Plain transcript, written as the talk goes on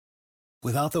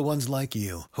Without the ones like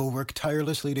you, who work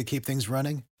tirelessly to keep things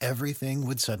running, everything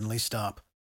would suddenly stop.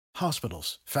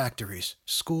 Hospitals, factories,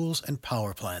 schools, and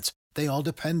power plants, they all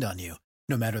depend on you.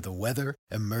 No matter the weather,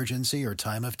 emergency, or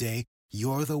time of day,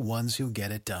 you're the ones who get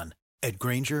it done. At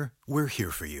Grainger, we're here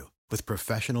for you with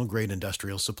professional-grade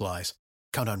industrial supplies.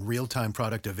 Count on real-time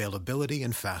product availability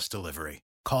and fast delivery.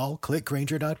 Call, click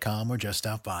Grainger.com, or just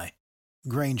stop by.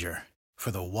 Grainger, for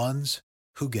the ones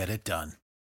who get it done.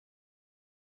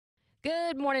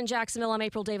 Good morning, Jacksonville. I'm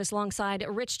April Davis alongside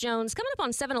Rich Jones. Coming up on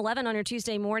 7-Eleven on your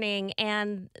Tuesday morning.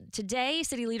 And today,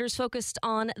 city leaders focused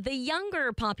on the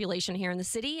younger population here in the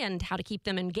city and how to keep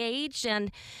them engaged. And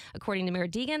according to Mayor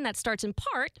Deegan, that starts in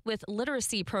part with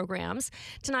literacy programs.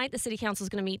 Tonight, the City Council is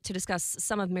going to meet to discuss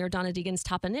some of Mayor Donna Deegan's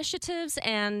top initiatives.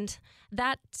 And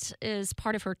that is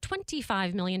part of her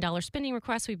 $25 million spending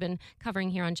request we've been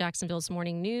covering here on Jacksonville's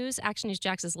Morning News. Action News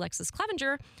Jax's Alexus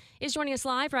Cleavenger is joining us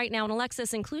live right now. And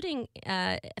Alexus, including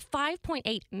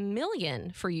 $5.8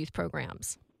 million for youth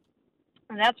programs.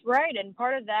 And that's right. And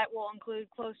part of that will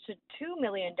include close to $2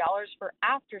 million for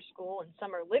after school and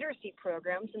summer literacy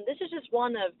programs. And this is just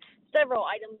one of several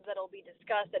items that will be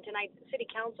discussed at tonight's City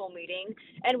Council meeting.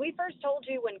 And we first told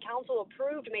you when Council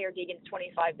approved Mayor Deegan's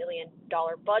 $25 million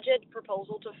budget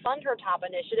proposal to fund her top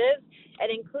initiatives.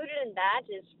 And included in that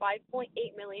is $5.8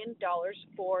 million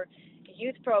for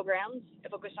youth programs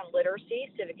focused on literacy,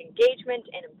 civic engagement,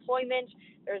 and employment.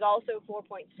 There's also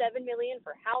 $4.7 million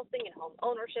for housing and home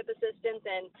ownership assistance,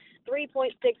 and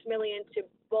 $3.6 million to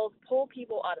both pull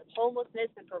people out of homelessness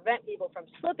and prevent people from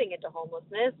slipping into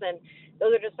homelessness. And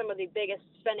those are just some of the biggest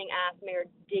spending asks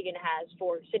Mayor Deegan has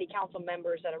for City Council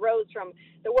members that arose from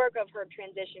the work of her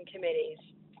transition committees.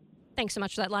 Thanks so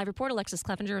much for that live report, Alexus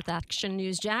Cleavenger with Action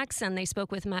News Jax. And they spoke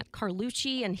with Matt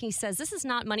Carlucci, and he says this is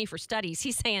not money for studies.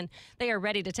 He's saying they are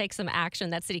ready to take some action.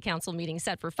 That City Council meeting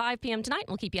set for 5 p.m. tonight.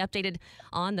 We'll keep you updated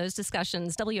on those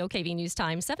discussions. WOKV News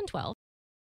Time, 712.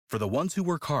 For the ones who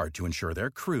work hard to ensure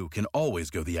their crew can always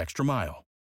go the extra mile,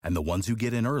 and the ones who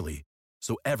get in early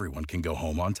so everyone can go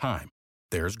home on time,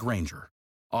 there's Grainger,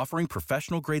 offering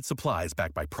professional-grade supplies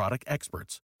backed by product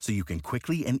experts so you can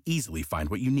quickly and easily find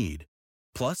what you need.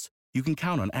 Plus, you can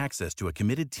count on access to a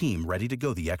committed team ready to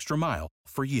go the extra mile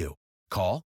for you.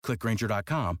 Call, click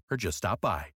Grainger.com, or just stop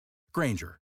by.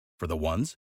 Grainger, for the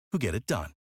ones who get it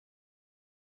done.